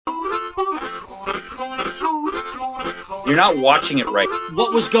You're not watching it right.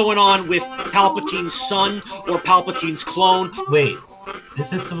 What was going on with Palpatine's son or Palpatine's clone? Wait,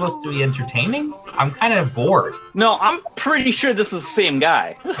 this is supposed to be entertaining? I'm kind of bored. No, I'm pretty sure this is the same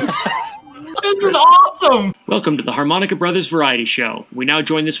guy. This is awesome! Welcome to the Harmonica Brothers Variety Show. We now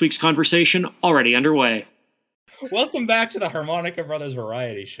join this week's conversation already underway. Welcome back to the Harmonica Brothers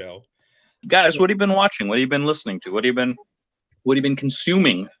Variety Show. Guys, what have you been watching? What have you been listening to? What have you been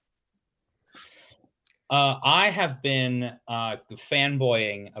consuming? I have been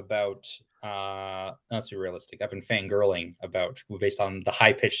fanboying about, let's be realistic, I've been fangirling about, based on the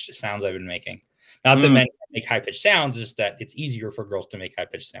high-pitched sounds I've been making. Not that men make high-pitched sounds, just that it's easier for girls to make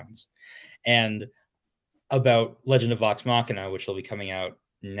high-pitched sounds. And about Legend of Vox Machina, which will be coming out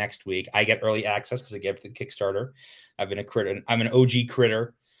next week. I get early access because I gave it to the Kickstarter. I'm an OG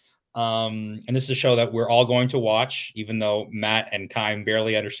critter. And this is a show that we're all going to watch, even though Matt and Kyle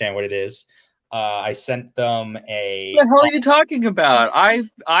barely understand what it is. I sent them a. What the hell are you talking about?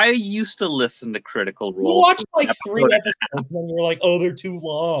 I used to listen to Critical Role. You watched like 3 episodes when you were like, "Oh, they're too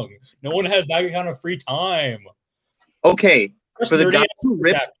long. No one has that kind of free time." Okay, for the guy who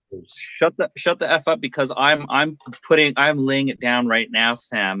rips, episodes. shut the f up, because I'm laying it down right now,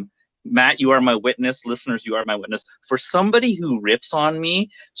 Sam. Matt, you are my witness. Listeners, you are my witness. For somebody who rips on me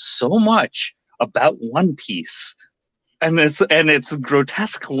so much about One Piece and its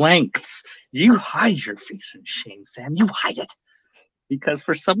grotesque lengths, you hide your face in shame, Sam. You hide it. Because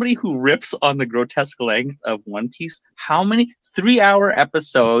for somebody who rips on the grotesque length of One Piece, how many 3-hour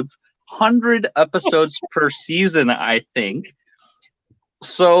episodes, 100 episodes per season, I think.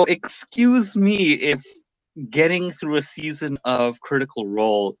 So excuse me if getting through a season of Critical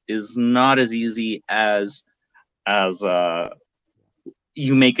Role is not as easy as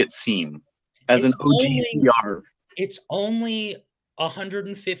you make it seem. As an OGCR. It's only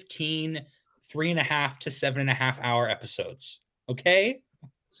 115 3.5 to 7.5 hour episodes. Okay?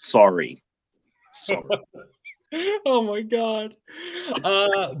 Sorry. Oh my god.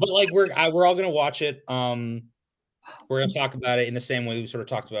 But like we're all gonna watch it. We're gonna talk about it in the same way we sort of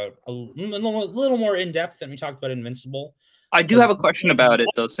talked about a little more in depth than we talked about Invincible. I do have a question about it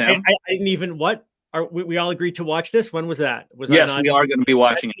though, Sam. I didn't even what. We all agreed to watch this? When was that? Yes, we are going to be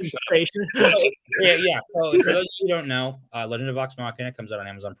watching it. Yeah. So for those of you who don't know, Legend of Vox Machina comes out on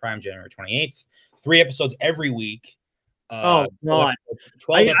Amazon Prime January 28th. 3 episodes every week. Oh, God.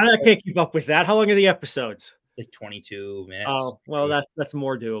 12 I can't keep up with that. How long are the episodes? Like 22 minutes. Oh, well, that's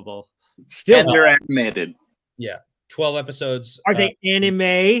more doable. Still, and they're animated. Yeah. 12 episodes. Are they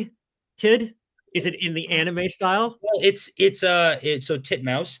animated? Is it in the anime style? Well, it's so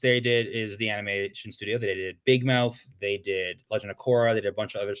Titmouse is the animation studio. They did Big Mouth, they did Legend of Korra, they did a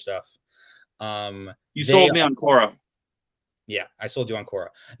bunch of other stuff. You sold me on Korra. Yeah, I sold you on Korra.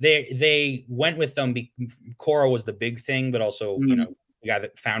 They went with them. Korra was the big thing, but also the guy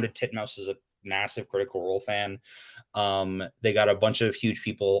that founded Titmouse is a massive Critical Role fan. They got a bunch of huge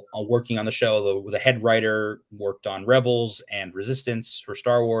people working on the show. The head writer worked on Rebels and Resistance for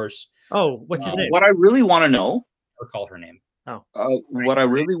Star Wars. Oh, what's his name? What I really want to know, or call her name. What I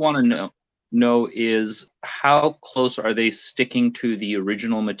really want to know is how close are they sticking to the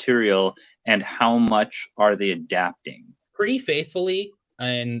original material, and how much are they adapting? Pretty faithfully,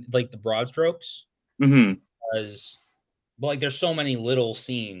 and like the broad strokes. Because, but like, there's so many little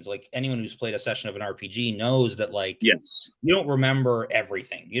scenes. Like anyone who's played a session of an RPG knows that, like, yes, you don't remember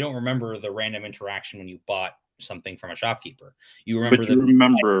everything. You don't remember the random interaction when you bought something from a shopkeeper. You remember. But you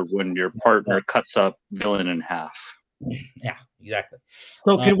remember when your partner cuts up villain in half. Yeah, exactly.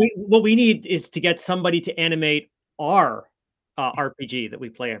 So what we need is to get somebody to animate our RPG that we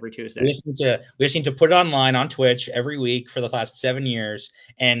play every Tuesday. We just need to put it online on Twitch every week for the last 7 years,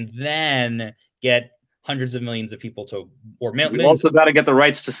 and then get hundreds of millions of people to, or millions. We also got to get the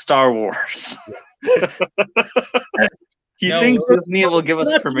rights to Star Wars. He thinks Disney will give us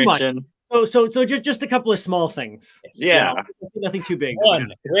permission. So just a couple of small things. Yeah. Nothing too big.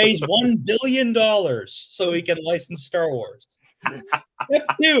 Raise $1 billion so we can license Star Wars. Step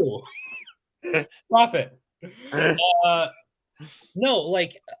 2. Profit. No,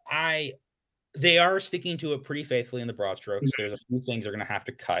 like they are sticking to it pretty faithfully in the broad strokes. There's a few things they're going to have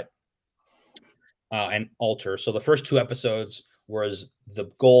to cut and alter. So the first 2 episodes was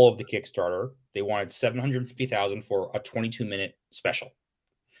the goal of the Kickstarter. They wanted $750,000 for a 22-minute special.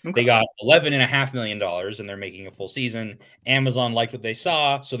 Okay. They got $11.5 million, and they're making a full season. Amazon liked what they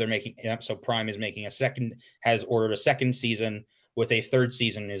saw, so so Prime is making has ordered a second season, with a third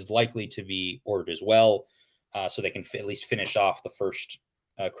season is likely to be ordered as well, so they can at least finish off the first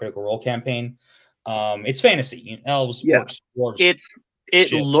Critical Role campaign. It's fantasy, elves, orcs, dwarves.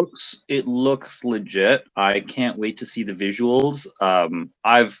 It looks legit. I can't wait to see the visuals.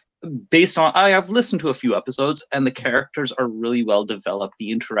 I've listened to a few episodes, and the characters are really well developed.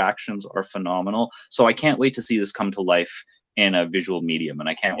 The interactions are phenomenal. So I can't wait to see this come to life in a visual medium, and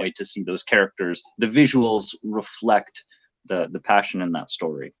I can't wait to see those characters. The visuals reflect the passion in that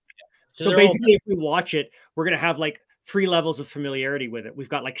story. So basically, if we watch it, we're gonna have like 3 levels of familiarity with it. We've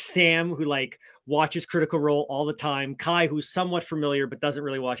got like Sam, who like watches Critical Role all the time, Kai, who's somewhat familiar but doesn't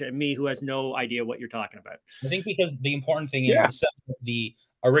really watch it, and me, who has no idea what you're talking about. I think because the important thing is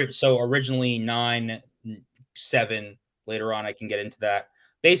so originally 9, 7. Later on, I can get into that.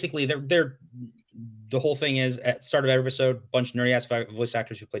 Basically, they're the whole thing is at the start of every episode, a bunch of nerdy ass voice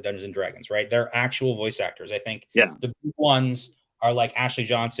actors who play Dungeons and Dragons, right? They're actual voice actors. I think the big ones are like Ashley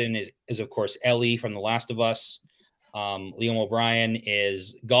Johnson is of course Ellie from The Last of Us. Liam O'Brien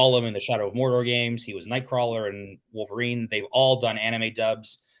is Gollum in the Shadow of Mordor games. He was Nightcrawler and Wolverine. They've all done anime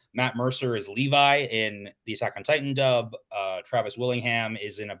dubs. Matt Mercer is Levi in the Attack on Titan dub. Travis Willingham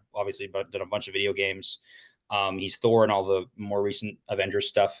is obviously done a bunch of video games. He's Thor in all the more recent Avengers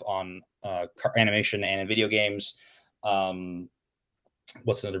stuff on animation and in video games.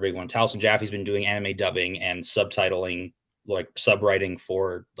 What's another big one? Taliesin Jaffe's been doing anime dubbing and subtitling, like subwriting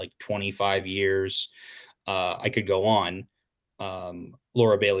for like 25 years. I could go on.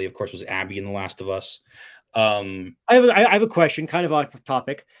 Laura Bailey, of course, was Abby in The Last of Us. I have a question, kind of off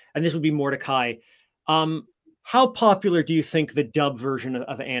topic, and this would be Mordecai. How popular do you think the dub version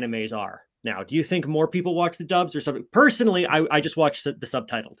of animes are now? Do you think more people watch the dubs or something? Personally, I just watch the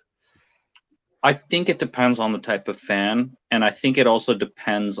subtitled. I think it depends on the type of fan, and I think it also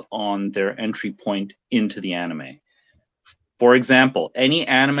depends on their entry point into the anime. For example, any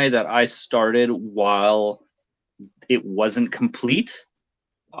anime that I started while it wasn't complete,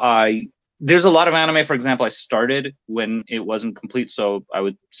 there's a lot of anime, for example, I started when it wasn't complete, so I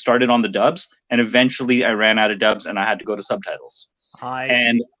would start it on the dubs, and eventually I ran out of dubs and I had to go to subtitles.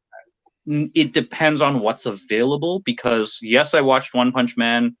 It depends on what's available, because yes, I watched One Punch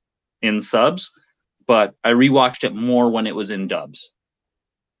Man in subs, but I rewatched it more when it was in dubs.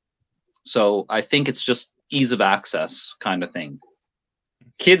 So I think it's just ease of access kind of thing.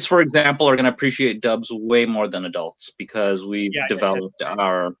 Kids, for example, are going to appreciate dubs way more than adults because we've developed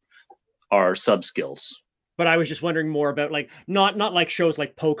our sub skills. But I was just wondering more about like not like shows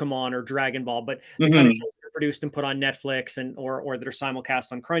like Pokemon or Dragon Ball, but the kind of shows that are produced and put on Netflix and or that are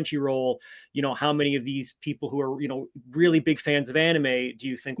simulcast on Crunchyroll. You know, how many of these people who are, you know, really big fans of anime do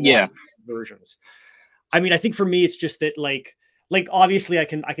you think watch versions? I mean, I think for me, it's just that like obviously I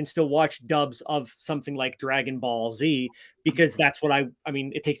can still watch dubs of something like Dragon Ball Z because that's what I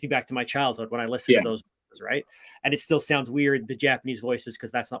mean, it takes me back to my childhood when I listen to those, right? And it still sounds weird, the Japanese voices,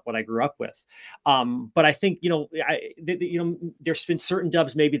 because that's not what I grew up with. But I think, you know, there's been certain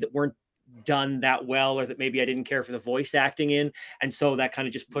dubs maybe that weren't done that well, or that maybe I didn't care for the voice acting in, and so that kind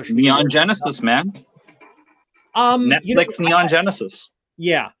of just pushed me. Neon Genesis, man. Netflix Neon Genesis.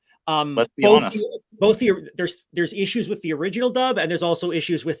 Yeah. Let's be honest. There's issues with the original dub, and there's also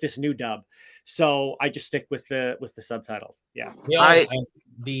issues with this new dub. So I just stick with the subtitles. Yeah.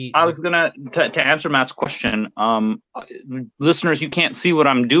 I was gonna to answer Matt's question. Listeners, you can't see what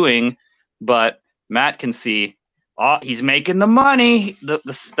I'm doing, but Matt can see. Oh, he's making the money.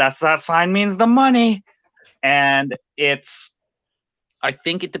 That sign means the money, and I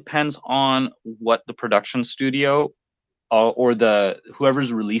think it depends on what the production studio or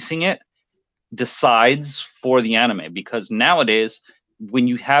whoever's releasing it decides for the anime, because nowadays when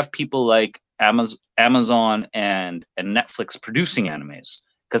you have people like Amazon and Netflix producing animes,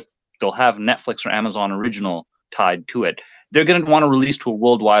 because they'll have Netflix or Amazon original tied to it, they're going to want to release to a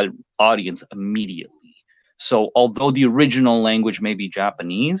worldwide audience immediately. So although the original language may be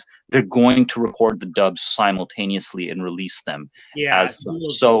Japanese, they're going to record the dubs simultaneously and release them as such.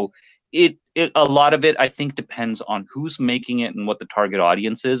 So a lot of it, I think, depends on who's making it and what the target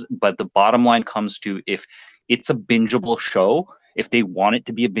audience is. But the bottom line comes to, if it's a bingeable show, if they want it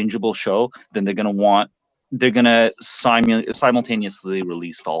to be a bingeable show, then they're gonna simultaneously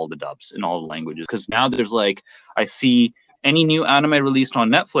release all the dubs in all the languages. Because now there's like, I see any new anime released on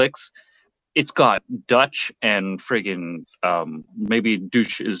Netflix, it's got Dutch and friggin' maybe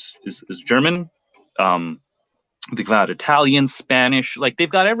douche is German. They've got Italian, Spanish, like they've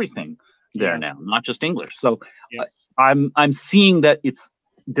got everything there now, not just English. So I'm seeing that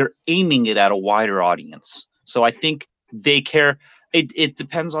they're aiming it at a wider audience. So I think they care. It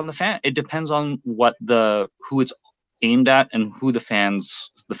depends on the fan. It depends on who it's aimed at and who the fan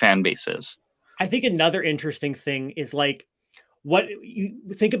base is. I think another interesting thing is like what you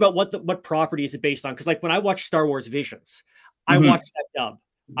think about what property is it based on? Because like when I watch Star Wars Visions, I Mhm. watched that dub.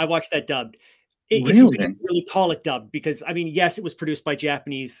 I watched that dubbed. If you Really? can really call it dubbed, because I mean, yes, it was produced by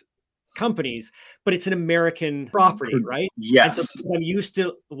Japanese companies, but it's an American property, right? And so Yes. because I'm used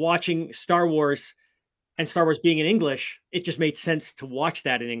to watching Star Wars and Star Wars being in English, it just made sense to watch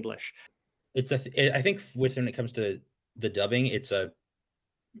that in English. It's I think when it comes to the dubbing, it's a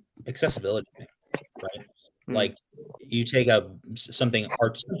accessibility thing, right? Mm. Like you take something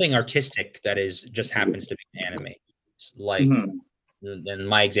artistic that is just happens to be an anime. Like Mhm. then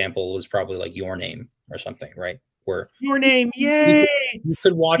my example was probably like Your Name or something, right? Where Your Name, you yay! you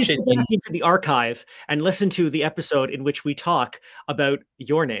could watch Please it go in back into the archive and listen to the episode in which we talk about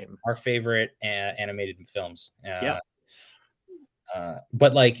Your Name. our favorite animated films. Yes.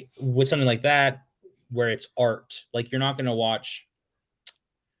 But like with something like that, where it's art, like you're not going to watch,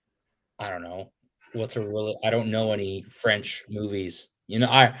 I don't know, I don't know any French movies. You know,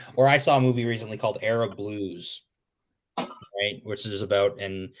 I saw a movie recently called Arab Blues, right, which is about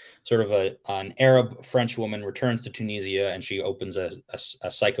sort of an Arab French woman returns to Tunisia and she opens a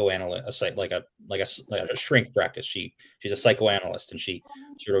psychoanalyst, a site like a shrink practice. She's a psychoanalyst and she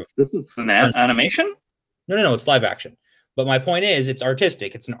sort of This is an animation? no, it's live action. But my point is, it's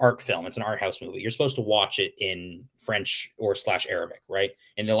artistic. It's an art film. It's an art house movie. You're supposed to watch it in French or / Arabic, right?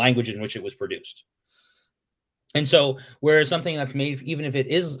 In the language in which it was produced. And so, whereas something that's made, even if it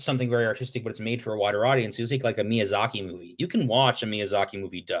is something very artistic, but it's made for a wider audience, you take like a Miyazaki movie. You can watch a Miyazaki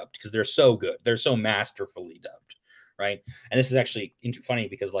movie dubbed because they're so good. They're so masterfully dubbed, right? And this is actually funny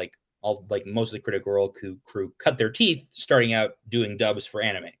because like most of the Critical Role crew cut their teeth starting out doing dubs for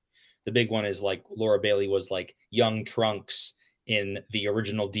anime. The big one is like Laura Bailey was like young Trunks in the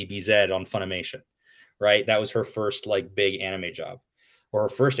original DBZ on Funimation, right? That was her first like big anime job, or her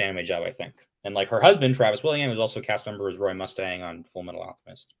first anime job, I think. And like her husband, Travis Willingham, was also a cast member as Roy Mustang on Full Metal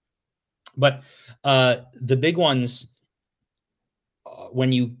Alchemist. But the big ones,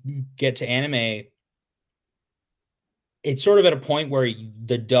 when you get to anime, it's sort of at a point where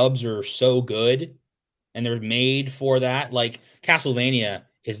the dubs are so good and they're made for that. Like Castlevania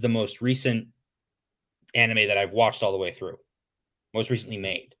is the most recent anime that I've watched all the way through, most recently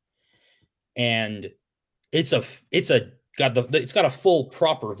made, and it's got a full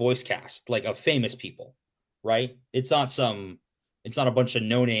proper voice cast, like of famous people, right? It's not a bunch of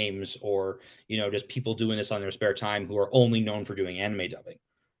no names or just people doing this on their spare time who are only known for doing anime dubbing,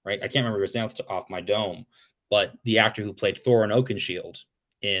 right? I can't remember his name off my dome, but the actor who played Thorin Oakenshield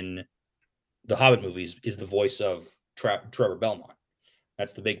in the Hobbit movies is the voice of Trevor Belmont.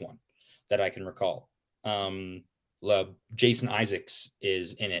 That's the big one that I can recall. Jason Isaacs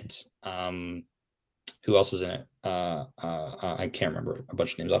is in it. Who else is in it? I can't remember a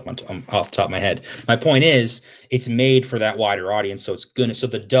bunch of names off the top of my head. My point is, it's made for that wider audience, so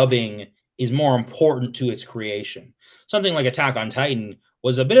the dubbing is more important to its creation. Something like Attack on Titan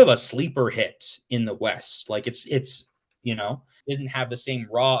was a bit of a sleeper hit in the West. Like it's didn't have the same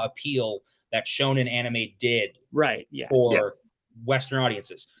raw appeal that shonen anime did, right? Yeah, for Western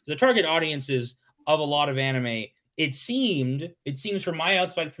audiences. The target audiences of a lot of anime, it seems from my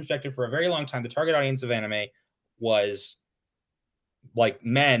outside perspective, for a very long time, the target audience of anime was like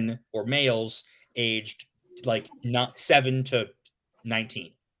men or males aged like not 7 to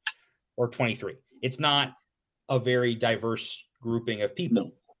 19 or 23. It's not a very diverse grouping of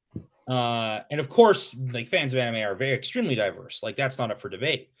people. And of course, like fans of anime are extremely diverse. Like that's not up for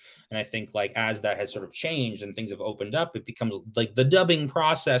debate. And I think like as that has sort of changed and things have opened up, it becomes like the dubbing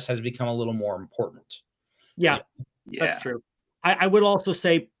process has become a little more important. Yeah. That's true. I would also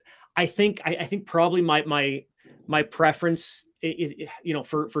say, I think probably my preference,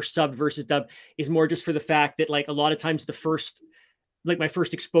 for sub versus dub is more just for the fact that like a lot of times my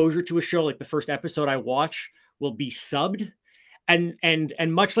first exposure to a show, like the first episode I watch will be subbed. And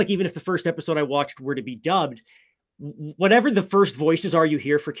much like even if the first episode I watched were to be dubbed, whatever the first voices are you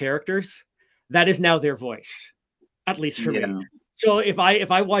hear for characters, that is now their voice, at least for me. So if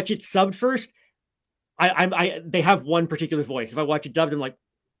I watch it subbed first, they have one particular voice. If I watch it dubbed, I'm like,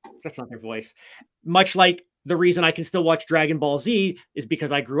 that's not their voice. Much like the reason I can still watch Dragon Ball Z is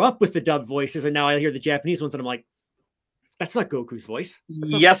because I grew up with the dubbed voices, and now I hear the Japanese ones, and I'm like, that's not Goku's voice.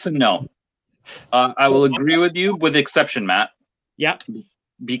 Yes and no. I will agree with you, with exception, Matt. Yeah.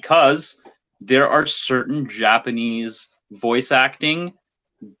 Because there are certain Japanese voice acting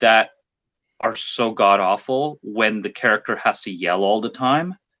that are so god awful when the character has to yell all the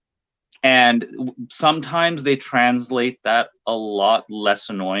time. And sometimes they translate that a lot less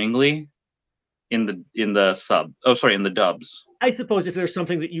annoyingly in the sub. Oh, sorry, in the dubs. I suppose if there's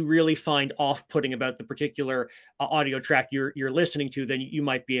something that you really find off-putting about the particular audio track you're listening to, then you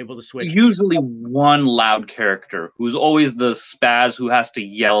might be able to switch. Usually one loud character who's always the spaz who has to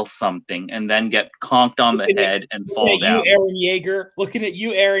yell something and then get conked on the head and fall down. Looking at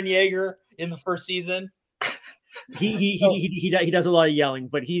you, Aaron Yeager, in the first season. He does a lot of yelling,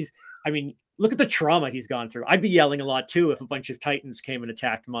 but look at the trauma he's gone through. I'd be yelling a lot too if a bunch of Titans came and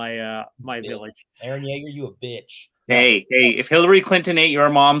attacked my village. Aaron Yeager, you a bitch. Hey, if Hillary Clinton ate your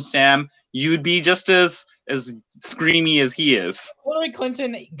mom, Sam, you'd be just as screamy as he is. Hillary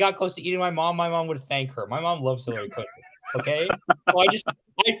Clinton got close to eating my mom would thank her. My mom loves Hillary Clinton. Okay, so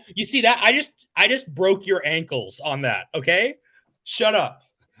you see that? I just broke your ankles on that. Okay, shut up.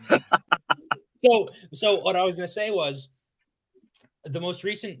 So what I was gonna say was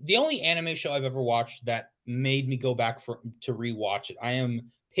the only anime show I've ever watched that made me go back to rewatch it. I am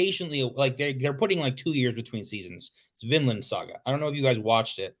patiently, like, they're putting like 2 years between seasons. It's Vinland Saga. I don't know if you guys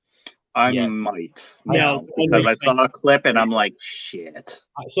watched it. I might. No, because I saw a clip and I'm like, shit.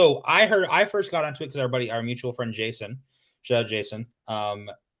 So I first got onto it because our mutual friend Jason, shout out Jason,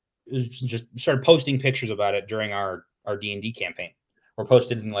 just started posting pictures about it during our D&D campaign, or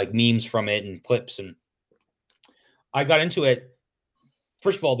posted in like memes from it and clips, and I got into it.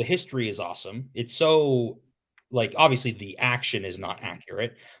 First of all, the history is awesome. It's so, like, obviously the action is not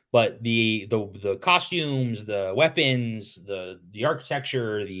accurate, but the costumes, the weapons, the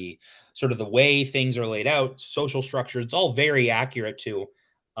architecture, the sort of the way things are laid out, social structures, it's all very accurate to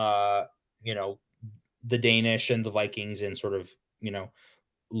the Danish and the Vikings in sort of,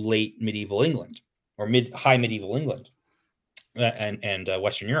 late medieval England or high medieval England and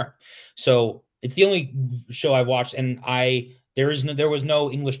Western Europe. So it's the only show I've watched, and there was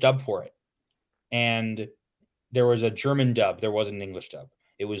no English dub for it, and there was a German dub. There wasn't an English dub.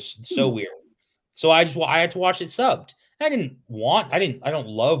 It was so weird. So I had to watch it subbed. I don't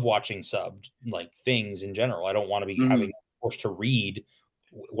love watching subbed like things in general. I don't want to be having forced to read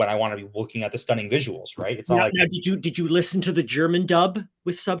when I want to be looking at the stunning visuals, right? It's not like. Now, did you listen to the German dub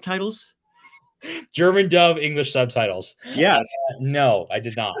with subtitles? German dub, English subtitles. Yes. No, I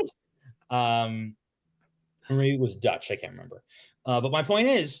did not. Maybe it was Dutch. I can't remember. But my point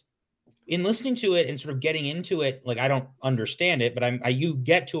is, in listening to it and sort of getting into it, like, I don't understand it, but you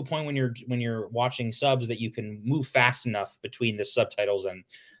get to a point when you're watching subs that you can move fast enough between the subtitles and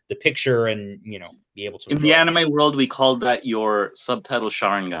the picture, and be able to. In the anime world, we call that your subtitle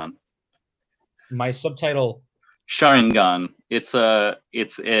Sharingan. My subtitle Sharingan. It's a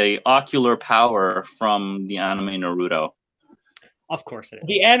ocular power from the anime Naruto. Of course it is.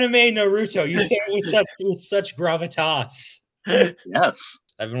 The anime Naruto. You say it with such gravitas. Yes.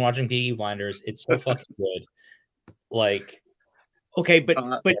 I've been watching Peaky Blinders. It's so fucking good. Like, okay, but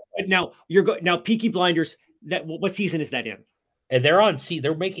now now Peaky Blinders. What season is that in? They're on.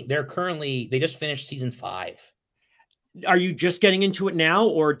 They just finished season 5. Are you just getting into it now,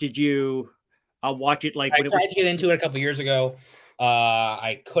 or did you watch it like? I tried to get into it a couple years ago.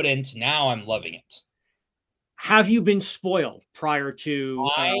 I couldn't. Now I'm loving it. Have you been spoiled prior to?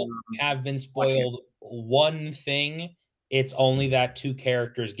 I have been spoiled. One thing. It's only that 2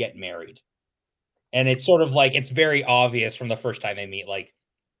 characters get married, and it's sort of like, it's very obvious from the first time they meet. Like,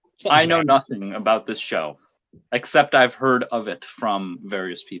 I know nothing about this show, except I've heard of it from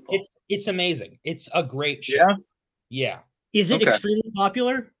various people. It's amazing. It's a great show. Yeah. Is it extremely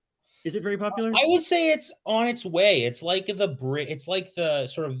popular? Is it very popular? I would say it's on its way. It's like the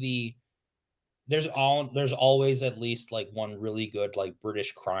sort of the. There's always at least like one really good like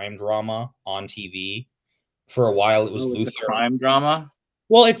British crime drama on TV. For a while, it was Luther. Crime drama.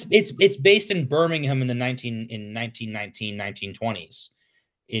 Well, it's based in Birmingham in 1919, 1920s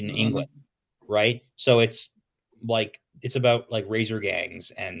in England, right? So it's about like razor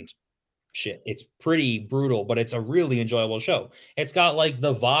gangs and shit. It's pretty brutal, but it's a really enjoyable show. It's got like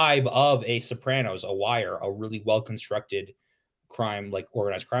the vibe of a Sopranos, a Wire, a really well constructed crime, like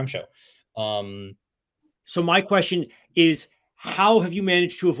organized crime show. So my question is, how have you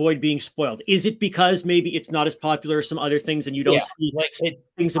managed to avoid being spoiled? Is it because maybe it's not as popular as some other things and you don't see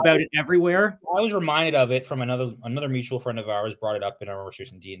things about it everywhere? I was reminded of it from another mutual friend of ours, brought it up in our most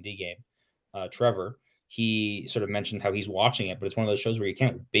recent D&D game. Trevor, he sort of mentioned how he's watching it, but it's one of those shows where you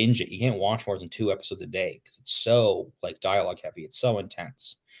can't binge it. You can't watch more than 2 episodes a day because it's so like dialogue heavy. It's so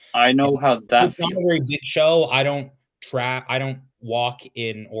intense. I know how that It's not a very big show. I don't walk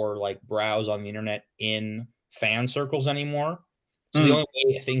in or like browse on the internet in fan circles anymore. So the only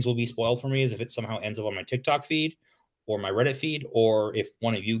way things will be spoiled for me is if it somehow ends up on my TikTok feed or my Reddit feed, or if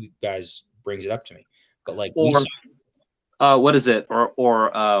one of you guys brings it up to me. But like, what is it,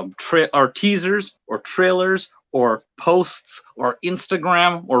 or teasers or trailers or posts or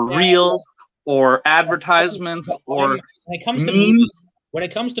Instagram or reels or advertisements or when it comes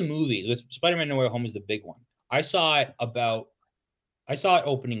to memes. movies, with Spider-Man No Way Home is the big one. I saw it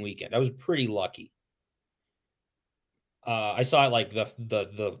opening weekend. I was pretty lucky. I saw it like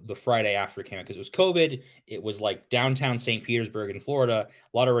the Friday after it came out because it was COVID. It was like downtown St. Petersburg in Florida.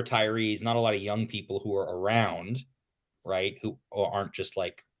 A lot of retirees, not a lot of young people who are around, right? Who aren't just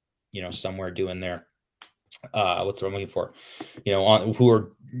like, somewhere doing their what's the word I'm looking for? Who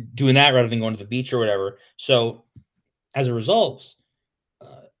are doing that rather than going to the beach or whatever. So as a result,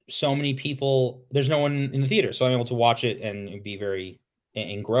 so many people, there's no one in the theater. So I'm able to watch it and be very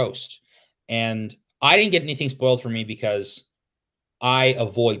engrossed. And I didn't get anything spoiled for me because I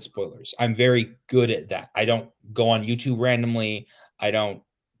avoid spoilers. I'm very good at that. I don't go on YouTube randomly.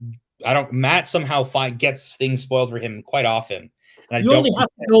 Matt somehow gets things spoiled for him quite often. And you only have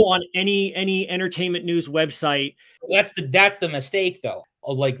to go on any entertainment news website. That's the mistake though.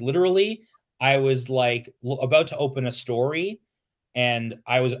 Like literally, I was like about to open a story, and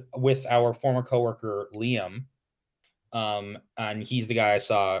I was with our former coworker Liam, and he's the guy I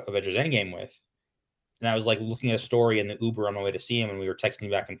saw Avengers Endgame with. And I was like looking at a story in the Uber on my way to see him, and we were texting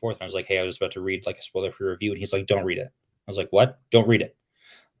back and forth. And I was like, "Hey, I was about to read like a spoiler-free review," and he's like, "Don't read it." I was like, "What? Don't read it."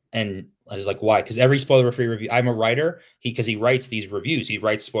 And I was like, "Why?" Because every spoiler-free review, I'm a writer. Because he writes these reviews. He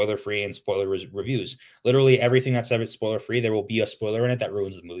writes spoiler-free and spoiler reviews. Literally everything that's ever spoiler-free, there will be a spoiler in it that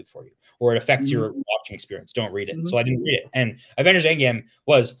ruins the movie for you, or it affects your watching experience. Don't read it. So I didn't read it. And Avengers Endgame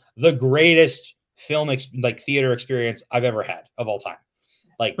was the greatest film theater experience I've ever had of all time.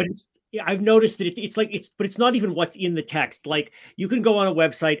 Like, but I've noticed that but it's not even what's in the text. Like you can go on a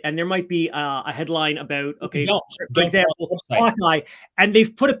website and there might be a headline about, for example, Hawkeye, and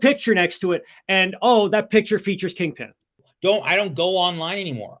they've put a picture next to it, and that picture features Kingpin. I don't go online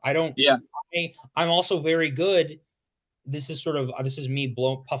anymore. I don't. Yeah. I'm also very good. This is me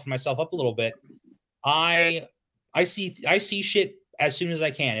puffing myself up a little bit. I see shit as soon as I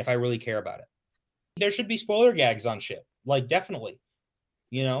can if I really care about it. There should be spoiler gags on shit. Like definitely.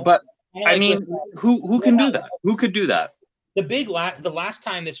 But I mean, who can do that? Who could do that? The last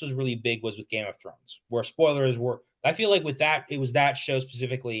time this was really big was with Game of Thrones, where spoilers were. I feel like with that, it was that show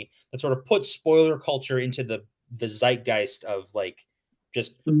specifically that sort of put spoiler culture into the zeitgeist of like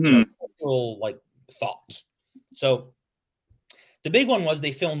just cultural like thought. So the big one was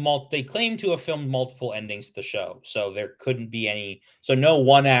they claimed to have filmed multiple endings to the show, so there couldn't be any. So no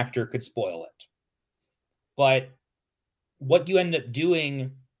one actor could spoil it. But what you end up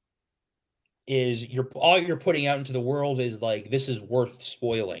doing is all you're putting out into the world is like, this is worth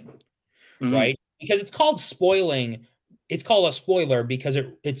spoiling, right? Because it's called spoiling. It's called a spoiler because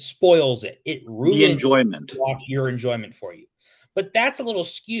it spoils it. It ruins the enjoyment. Your enjoyment for you. But that's a little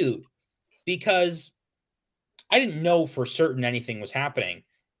skewed because I didn't know for certain anything was happening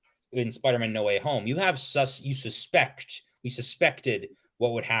in Spider-Man No Way Home. We suspected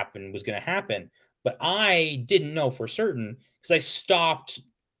what would happen was going to happen. But I didn't know for certain because I stopped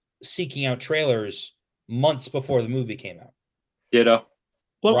seeking out trailers months before the movie came out. Ditto.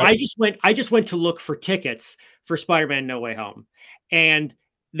 Well, right? I just went to look for tickets for Spider-Man No Way Home, and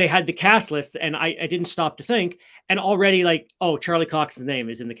they had the cast list, and I didn't stop to think, and already like, Charlie Cox's name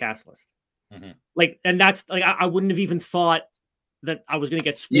is in the cast list. Like, and that's like, I wouldn't have even thought that I was going to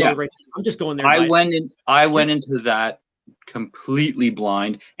get spoiled. Yeah. Right there. I'm just going there. I went into that completely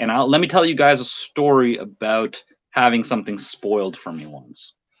blind, and let me tell you guys a story about having something spoiled for me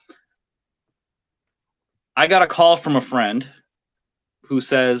once. I got a call from a friend who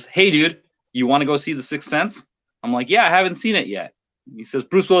says, "Hey dude, you want to go see The Sixth Sense?" I'm like, "Yeah, I haven't seen it yet." He says,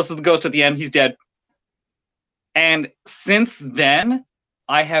 "Bruce Willis is the ghost at the end, he's dead." And since then,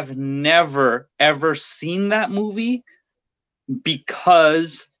 I have never ever seen that movie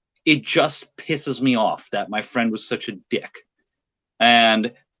because it just pisses me off that my friend was such a dick.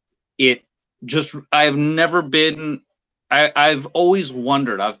 And I've always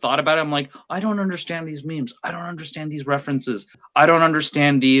wondered, I've thought about it, I'm like, I don't understand these memes. I don't understand these references. I don't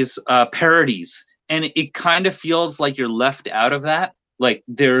understand these parodies. And it kind of feels like you're left out of that. Like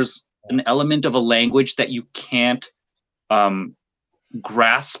there's an element of a language that you can't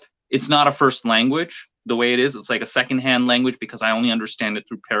grasp. It's not a first language the way it is. It's like a secondhand language because I only understand it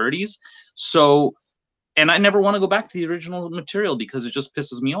through parodies. So, and I never want to go back to the original material because it just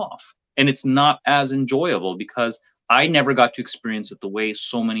pisses me off. And it's not as enjoyable because I never got to experience it the way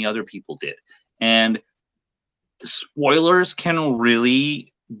so many other people did. And spoilers can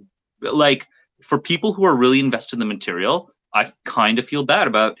really, like, for people who are really invested in the material, I kind of feel bad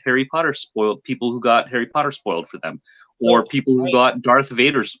about people who got Harry Potter spoiled for them, or people who got Darth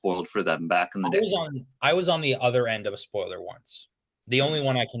Vader spoiled for them back in the day. I was on the other end of a spoiler once. The only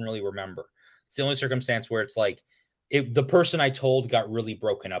one I can really remember. It's the only circumstance where it's like the person I told got really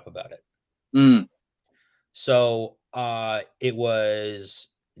broken up about it. Mm. So it was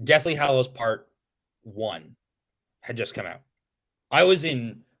Deathly Hallows Part 1 had just come out. I was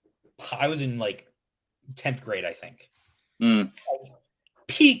in like 10th grade, I think. Mm.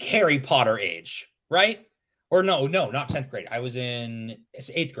 Peak Harry Potter age, right? Or no, not 10th grade. I was in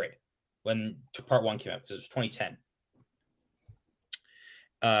 8th grade when Part 1 came out because it was 2010.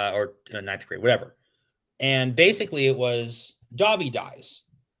 Or 9th grade, whatever. And basically it was Dobby dies.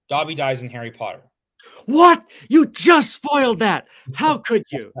 Dobby dies in Harry Potter. What? You just spoiled that. How could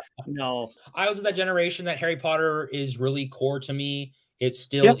you? No. I was in that generation that Harry Potter is really core to me. It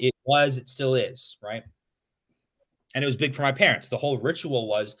still is, right? And it was big for my parents. The whole ritual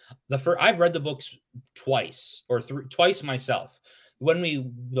was I've read the books twice or twice myself.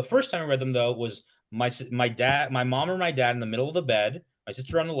 The first time I read them though was my mom or my dad in the middle of the bed, my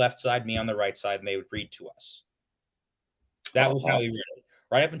sister on the left side, me on the right side, and they would read to us. That was how we read it.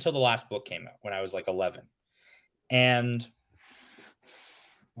 Right up until the last book came out when I was like 11. And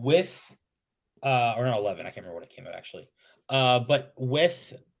with, or not 11, I can't remember when it came out actually. But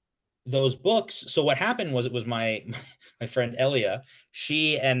with those books, so what happened was it was my friend Elia,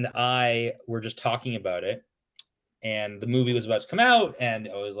 she and I were just talking about it. And the movie was about to come out. And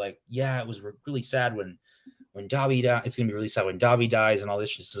I was like, yeah, it was really sad when Dobby died. It's going to be really sad when Dobby dies and all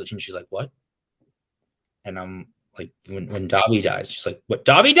this. And she's like, what? And I'm like, when Dobby dies, she's like, what,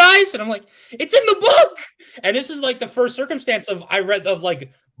 Dobby dies? And I'm like, it's in the book. And this is like the first circumstance I read of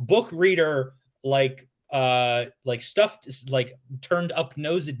like book reader, like stuff, like turned up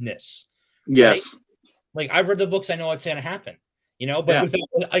nosedness. Yes. Right? Like I've read the books. I know what's going to happen, but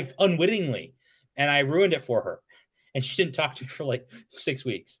without, unwittingly. And I ruined it for her. And she didn't talk to me for like 6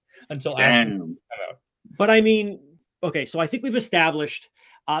 weeks until after. But I mean, okay, so I think we've established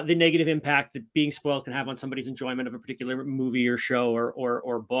the negative impact that being spoiled can have on somebody's enjoyment of a particular movie or show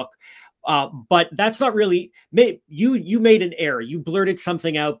or book. But that's not really you made an error. You blurted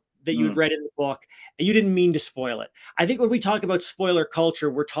something out that you had read in the book, and you didn't mean to spoil it. I think when we talk about spoiler culture,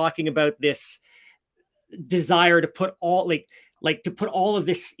 we're talking about this desire to put all to put all of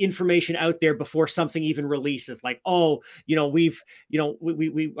this information out there before something even releases. Like, we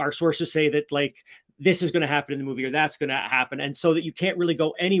our sources say that like this is going to happen in the movie or that's going to happen. And so that you can't really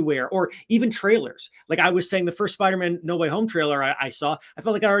go anywhere, or even trailers. Like I was saying, the first Spider-Man No Way Home trailer I saw, I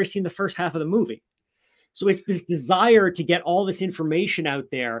felt like I'd already seen the first half of the movie. So it's this desire to get all this information out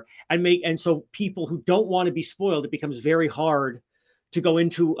there and so people who don't want to be spoiled, it becomes very hard to go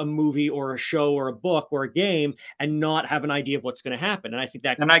into a movie or a show or a book or a game and not have an idea of what's going to happen. And I think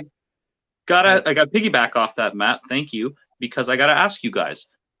that, and I gotta piggyback off that, Matt. Thank you. Because I gotta ask you guys,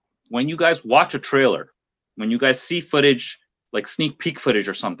 when you guys watch a trailer, when you guys see footage, like sneak peek footage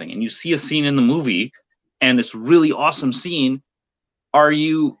or something, and you see a scene in the movie and it's really awesome scene,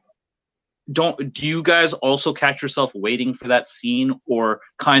 do you guys also catch yourself waiting for that scene or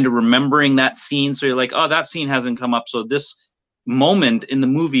kind of remembering that scene? So you're like, oh, that scene hasn't come up, so this moment in the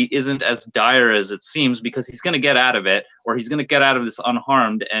movie isn't as dire as it seems, because he's going to get out of it, or he's going to get out of this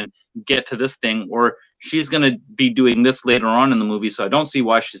unharmed and get to this thing, or she's going to be doing this later on in the movie, so I don't see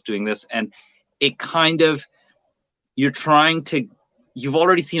why she's doing this. And it kind of, you've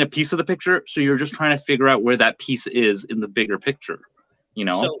already seen a piece of the picture, so you're just trying to figure out where that piece is in the bigger picture,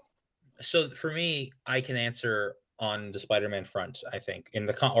 So for me, I can answer on the Spider-Man front, I think,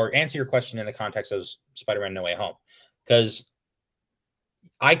 or answer your question in the context of Spider-Man No Way Home, because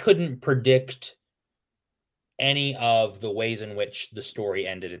I couldn't predict any of the ways in which the story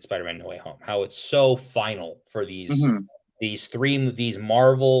ended in Spider-Man No Way Home. How it's so final for these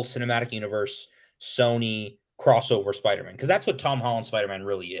Marvel Cinematic Universe, Sony crossover Spider-Man, because that's what Tom Holland Spider-Man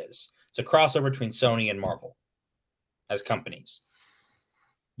really is. It's a crossover between Sony and Marvel as companies.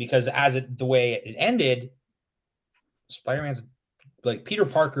 Because the way it ended, Spider-Man's like Peter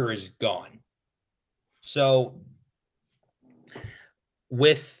Parker is gone. So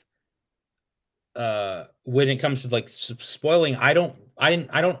with when it comes to like spoiling, I don't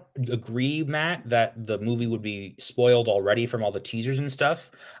agree, Matt, that the movie would be spoiled already from all the teasers and stuff.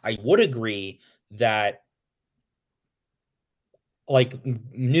 I would agree that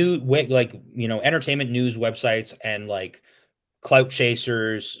entertainment news websites and like clout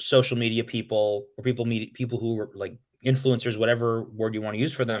chasers, social media people, or people who are like influencers, whatever word you want to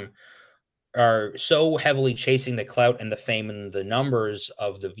use for them, are so heavily chasing the clout and the fame and the numbers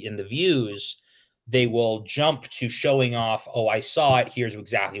in the views, they will jump to showing off, oh, I saw it, here's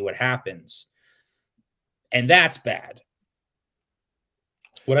exactly what happens. And that's bad.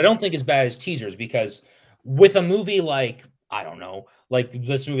 What I don't think is bad is teasers, because with a movie like, I don't know, like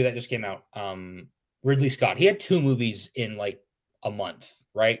this movie that just came out, Ridley Scott, he had 2 movies in like a month,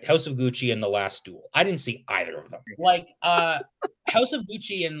 right? House of Gucci and The Last Duel. I didn't see either of them. Like House of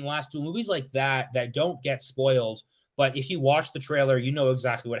Gucci and The Last Duel, movies like that don't get spoiled, but if you watch the trailer, you know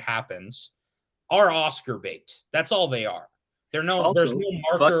exactly what happens, are Oscar bait. That's all they are. There's no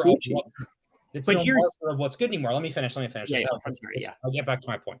marker of what, it's no marker of what's good anymore. Let me finish. Yeah, I'm sorry, yeah. I'll get back to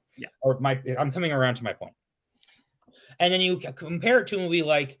my point. Yeah. I'm coming around to my point. And then you compare it to a movie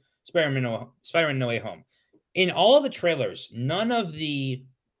like Spider-Man No Way Home. In all of the trailers, none of the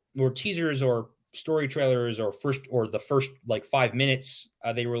teasers or story trailers or the first like 5 minutes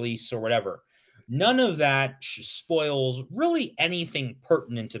they release or whatever, none of that spoils really anything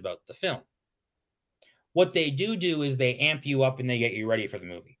pertinent about the film. What they do is they amp you up and they get you ready for the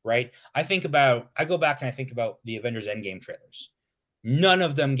movie, right? I go back and I think about the Avengers Endgame trailers. None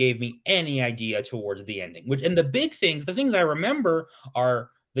of them gave me any idea towards the ending. And the things I remember are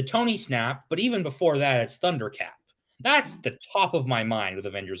the Tony snap, but even before that, it's Thundercap. That's the top of my mind with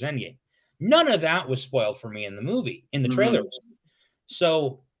Avengers Endgame. None of that was spoiled for me in the trailers.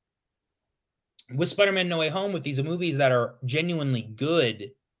 So with Spider-Man No Way Home, with these movies that are genuinely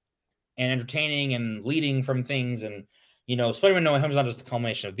good and entertaining and leading from things, and Spider-Man No Way Home is not just the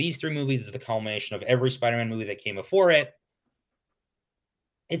culmination of these 3 movies, it's the culmination of every Spider-Man movie that came before it.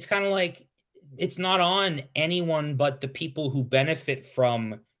 It's kind of like, it's not on anyone but the people who benefit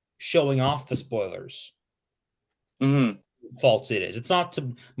from showing off the spoilers. Faults it is. It's not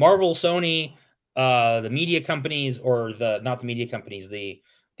to Marvel, Sony, the media companies, or not the media companies, the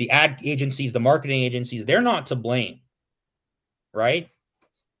ad agencies, the marketing agencies. They're not to blame, right?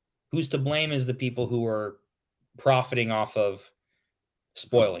 Who's to blame is the people who are profiting off of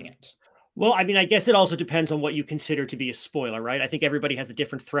spoiling it. Well, I mean, I guess it also depends on what you consider to be a spoiler, right? I think everybody has a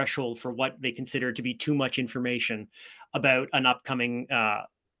different threshold for what they consider to be too much information about an upcoming,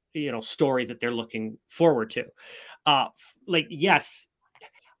 story that they're looking forward to. Yes,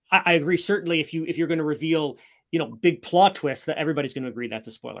 I agree. Certainly, if you're going to reveal, big plot twists, that everybody's going to agree that's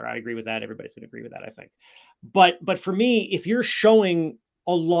a spoiler. I agree with that. Everybody's going to agree with that, I think. But for me, if you're showing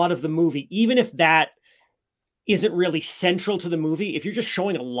a lot of the movie, even if that isn't really central to the movie, if you're just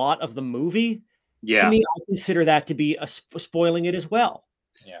showing a lot of the movie, to me, I consider that to be spoiling it as well.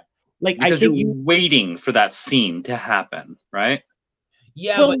 Yeah. Like, because you're waiting for that scene to happen, right?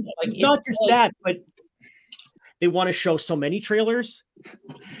 Yeah. Well, but not just that, but they want to show so many trailers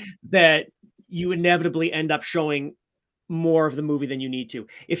that you inevitably end up showing more of the movie than you need to.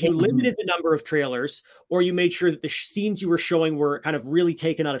 If you limited the number of trailers, or you made sure that the scenes you were showing were kind of really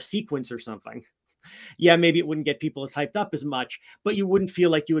taken out of sequence or something, maybe it wouldn't get people as hyped up as much, but you wouldn't feel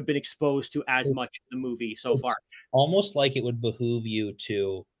like you had been exposed to as much of the movie so far. Almost like it would behoove you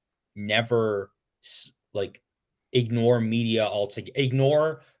to never ignore media altogether,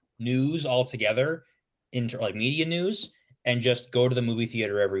 ignore news altogether, into like media news, and just go to the movie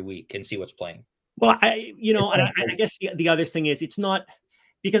theater every week and see what's playing. Well, I guess the other thing is, it's not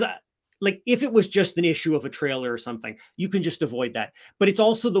because if it was just an issue of a trailer or something, you can just avoid that. But it's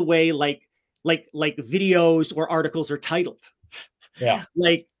also the way like videos or articles are titled. Yeah.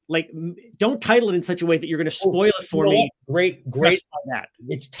 Don't title it in such a way that you're going to spoil it for me. Great. That.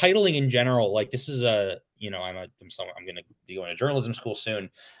 It's titling in general. Like, this is I'm going to be going to journalism school soon.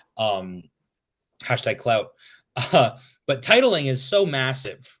 #clout. But titling is so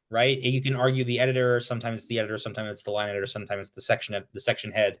massive, right? You can argue the editor. Sometimes it's the editor. Sometimes it's the line editor. Sometimes it's the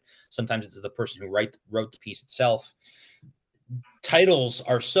section head. Sometimes it's the person who wrote the piece itself. Titles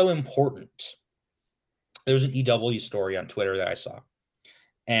are so important. There was an EW story on Twitter that I saw,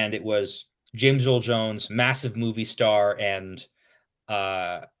 and it was James Earl Jones, massive movie star and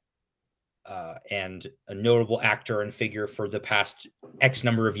a notable actor and figure for the past X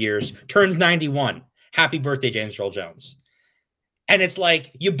number of years, turns 91. Happy birthday, James Earl Jones. And it's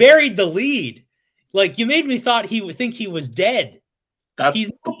you buried the lead. You made me think he was dead.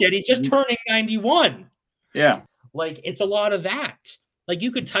 He's not dead. He's just turning 91. Yeah. It's a lot of that. You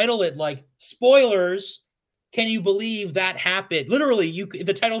could title it spoilers. Can you believe that happened? Literally,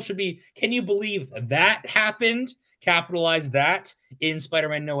 the title should be, can you believe that happened? Capitalize that in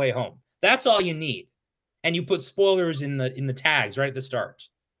Spider-Man No Way Home. That's all you need. And you put spoilers in the tags right at the start.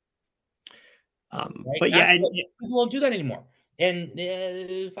 Right? But people don't do that anymore. And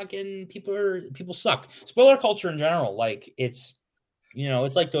fucking people suck. Spoiler culture in general, it's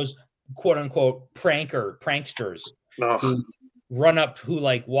like those quote unquote pranksters who run up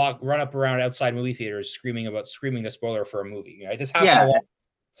around outside movie theaters screaming the spoiler for a movie. Right? This happened with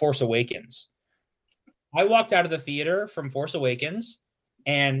Force Awakens. I walked out of the theater from Force Awakens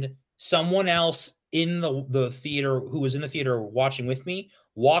and someone else in the theater who was in the theater watching with me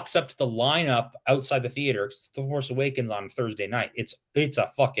walks up to the lineup outside the theater. It's The Force Awakens on Thursday night. It's a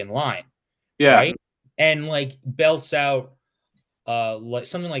fucking line. Yeah. Right? And like belts out like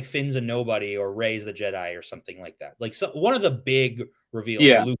something like Finn's a nobody or Rey's the Jedi or something like that. Like one of the big reveals,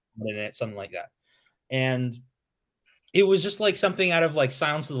 Yeah. Luke in it, something like that. And it was just like something out of like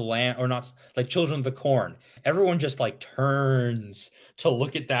Silence of the Lamb, or not, like Children of the Corn. Everyone just like turns to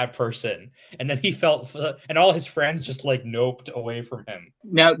look at that person, and then he felt, and all his friends just like noped away from him.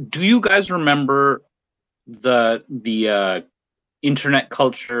 Now, do you guys remember the internet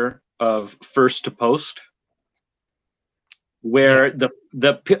culture of first to post, where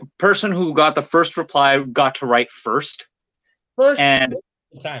the person who got the first reply got to write first? And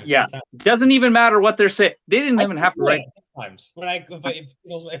Sometimes. Doesn't even matter what they're saying. They didn't even have to write. Sometimes when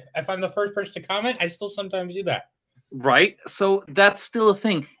if I'm the first person to comment, I still sometimes do that. Right. So that's still a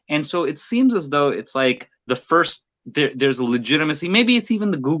thing. And so it seems as though it's like the first, there's a legitimacy. Maybe it's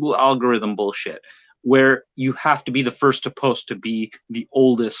even the Google algorithm bullshit, where you have to be the first to post to be the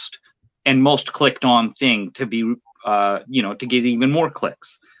oldest and most clicked on thing to be, to get even more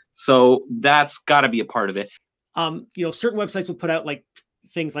clicks. So that's got to be a part of it. Certain websites will put out like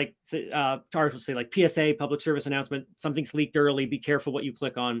things like articles say like PSA, public service announcement, something's leaked early, be careful what you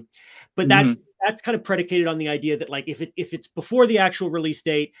click on. But that's kind of predicated on the idea that like if it's before the actual release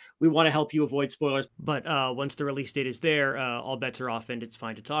date, we want to help you avoid spoilers. But once the release date is there, all bets are off and it's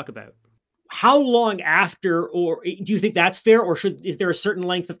fine to talk about. How long after, or do you think that's fair, or is there a certain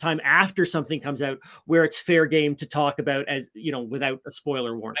length of time after something comes out where it's fair game to talk about, as without a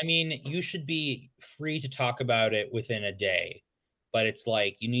spoiler warning? I mean, you should be free to talk about it within a day, but it's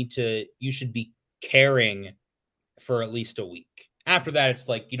like you should be caring for at least a week. After that, it's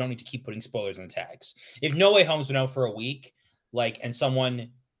like you don't need to keep putting spoilers in the tags. If No Way Home's been out for a week,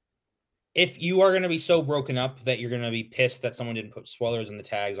 if you are going to be so broken up that you're going to be pissed that someone didn't put spoilers in the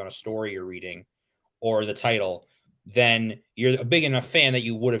tags on a story you're reading or the title, then you're a big enough fan that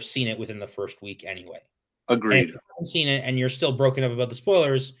you would have seen it within the first week anyway. Agreed. And if you haven't seen it and you're still broken up about the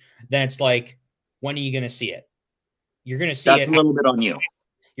spoilers, then it's like, when are you going to see it? You're going to see That's a little bit on you.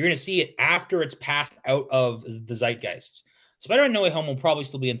 You're going to see it after it's passed out of the zeitgeist. Spider-Man No Way Home will probably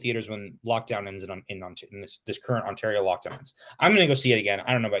still be in theaters when lockdown ends in this current Ontario lockdown ends. I'm going to go see it again.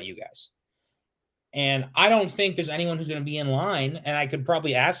 I don't know about you guys. And I don't think there's anyone who's going to be in line. And I could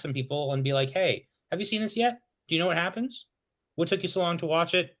probably ask some people and be like, hey, have you seen this yet? Do you know what happens? What took you so long to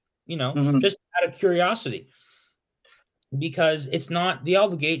watch it? Just out of curiosity. Because it's not the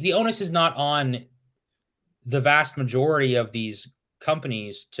onus is not on the vast majority of these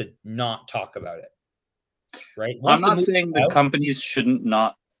companies to not talk about it. Right? I'm not saying the companies shouldn't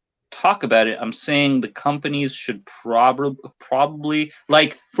not talk about it. I'm saying the companies should probably,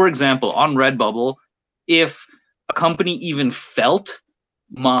 like, for example, on Redbubble, if a company even felt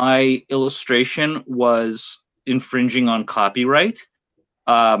my illustration was infringing on copyright,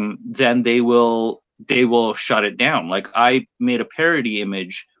 then they will shut it down. Like, I made a parody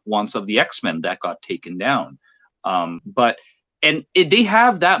image once of the X-Men that got taken down. They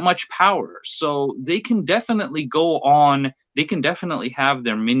have that much power, so they can definitely go on. They can definitely have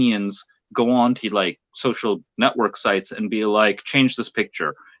their minions go on to like social network sites and be like, change this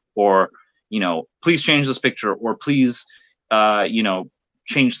picture, or, please change this picture, or please,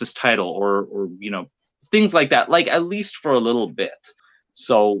 change this title, or, things like that, like at least for a little bit.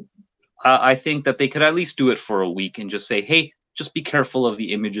 So I think that they could at least do it for a week and just say, hey, just be careful of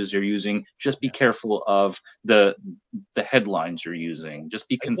the images you're using. Just be careful of the headlines you're using. Just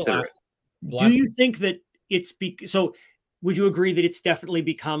be considerate. Do you think that so would you agree that it's definitely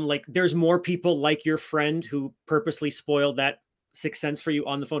become like there's more people like your friend who purposely spoiled that Sixth Sense for you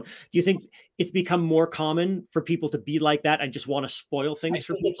on the phone? Do you think it's become more common for people to be like that and just want to spoil things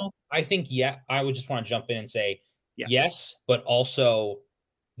for people? I think, I would just want to jump in and say yes, but also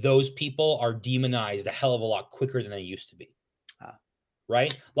those people are demonized a hell of a lot quicker than they used to be.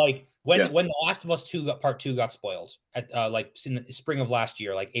 Right? Like when The Last of Us 2 Part 2 got spoiled at like in the spring of last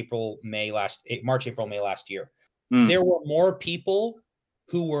year, like March, April, May last year, there were more people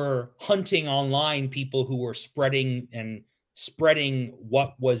who were hunting online, people who were spreading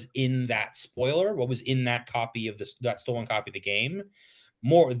what was in that spoiler, what was in that copy of that stolen copy of the game,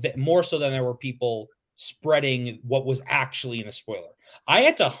 more so than there were people spreading what was actually in the spoiler. I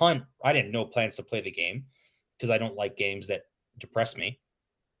had to hunt. I didn't know plans to play the game because I don't like games that depress me.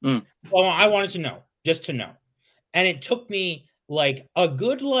 Well, I wanted to know, just to know. And it took me like a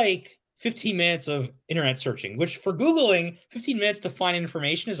good 15 minutes of internet searching, which for Googling, 15 minutes to find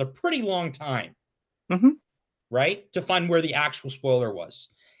information is a pretty long time. right, to find where the actual spoiler was,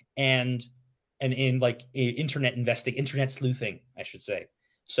 and in like internet sleuthing, I should say.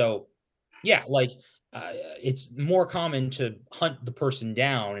 So yeah, like it's more common to hunt the person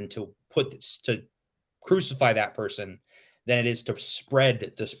down and to crucify that person than it is to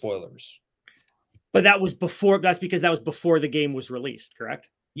spread the spoilers. But that's because that was before the game was released, correct?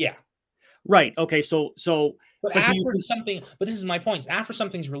 Yeah. Right. Okay. So but after something, but this is my point. After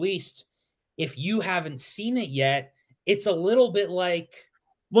something's released, if you haven't seen it yet, it's a little bit like,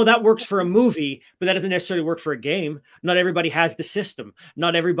 well, that works for a movie, but that doesn't necessarily work for a game. Not everybody has the system.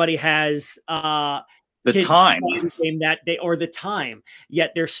 Not everybody has the time game that day or the time.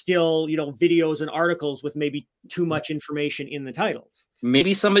 Yet there's still, videos and articles with maybe too much information in the titles.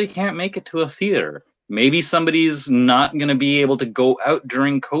 Maybe somebody can't make it to a theater. Maybe somebody's not going to be able to go out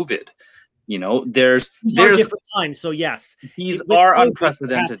during COVID. There's different times. So yes, these are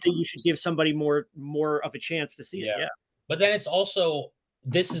unprecedented. You should give somebody more of a chance to see it. Yeah. But then it's also,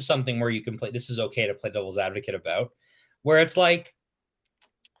 this is something where you can play, this is okay to play devil's advocate about, where it's like,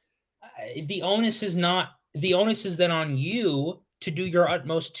 the onus is then on you to do your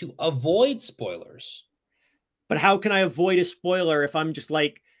utmost to avoid spoilers. But how can I avoid a spoiler if I'm just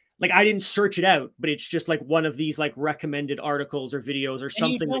like I didn't search it out, but it's just like one of these like recommended articles or videos or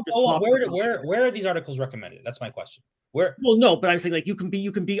something that just pops up. Where are these articles recommended? That's my question. Where? Well, no, but I'm saying like you can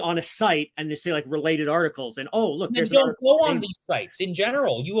be on a site and they say like related articles and look, there's don't go on these sites in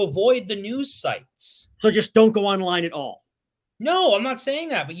general. You avoid the news sites. So just don't go online at all. No, I'm not saying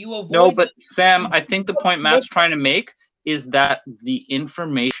that, but you avoid. No, but Sam, I think the point Matt's trying to make is that the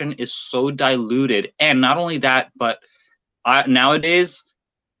information is so diluted, and not only that, but nowadays,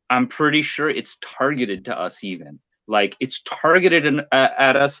 I'm pretty sure it's targeted to us even. Like it's targeted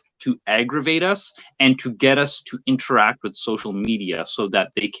at us to aggravate us and to get us to interact with social media so that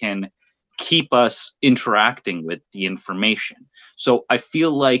they can keep us interacting with the information. So I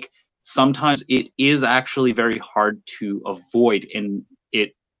feel like sometimes it is actually very hard to avoid, and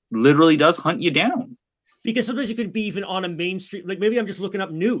it literally does hunt you down. Because sometimes you could be even on a mainstream, like maybe I'm just looking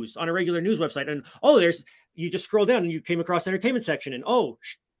up news on a regular news website and you just scroll down and you came across the entertainment section and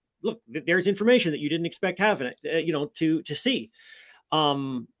look, there's information that you didn't expect having it, to see.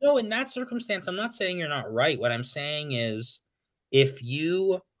 No, in that circumstance, I'm not saying you're not right. What I'm saying is if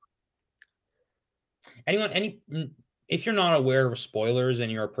you're not aware of spoilers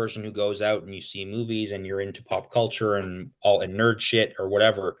and you're a person who goes out and you see movies and you're into pop culture and nerd shit or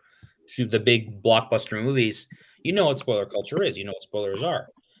whatever, to the big blockbuster movies, you know what spoiler culture is. You know what spoilers are.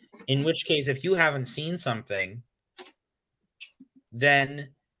 In which case, if you haven't seen something, then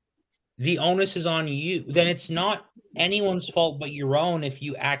the onus is on you. Then it's not anyone's fault but your own if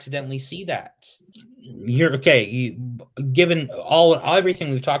you accidentally see that. You're okay, given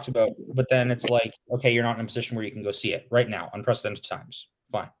everything we've talked about, but then it's like, okay, you're not in a position where you can go see it right now, unprecedented times.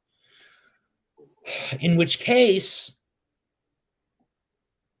 Fine. In which case,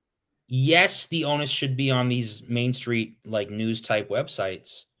 yes, the onus should be on these Main Street like news type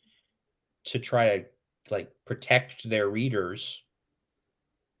websites to try to like protect their readers.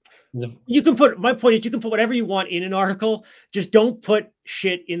 You can put whatever you want in an article, just don't put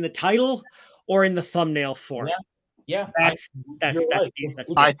shit in the title or in the thumbnail form. Yeah. That's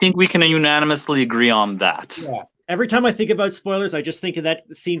I think we can unanimously agree on that. Yeah. Every time I think about spoilers, I just think of that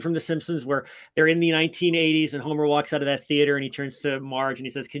scene from The Simpsons where they're in the 1980s and Homer walks out of that theater and he turns to Marge and he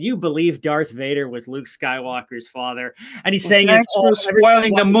says, "Can you believe Darth Vader was Luke Skywalker's father?" And he's saying it's all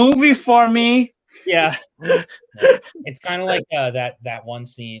spoiling the movie for me. Yeah. It's kind of like that one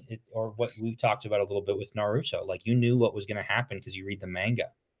scene or what we talked about a little bit with Naruto. Like you knew what was going to happen because you read the manga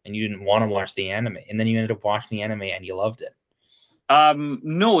and you didn't want to watch the anime, and then you ended up watching the anime and you loved it.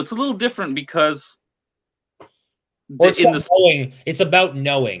 No, it's a little different because it's about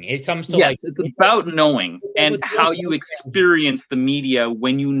knowing. It comes to it's about knowing and how you experience the media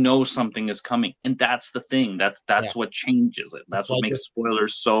when you know something is coming, and that's the thing. That's what changes it. That's what makes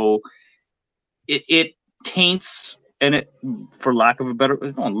spoilers so. It taints and it, for lack of a better,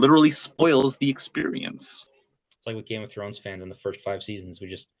 literally spoils the experience. It's like with Game of Thrones fans in the first 5 seasons, we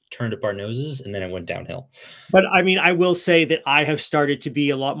just turned up our noses and then it went downhill. But I mean, I will say that I have started to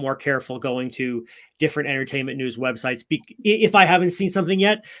be a lot more careful going to different entertainment news websites if I haven't seen something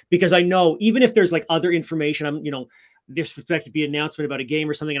yet, because I know even if there's like other information, there's expected to be an announcement about a game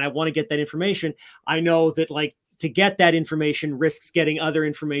or something, and I want to get that information. I know that like to get that information risks getting other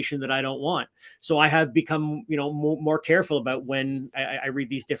information that I don't want. So I have become, more careful about when I read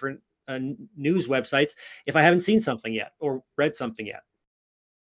these different news websites if I haven't seen something yet or read something yet.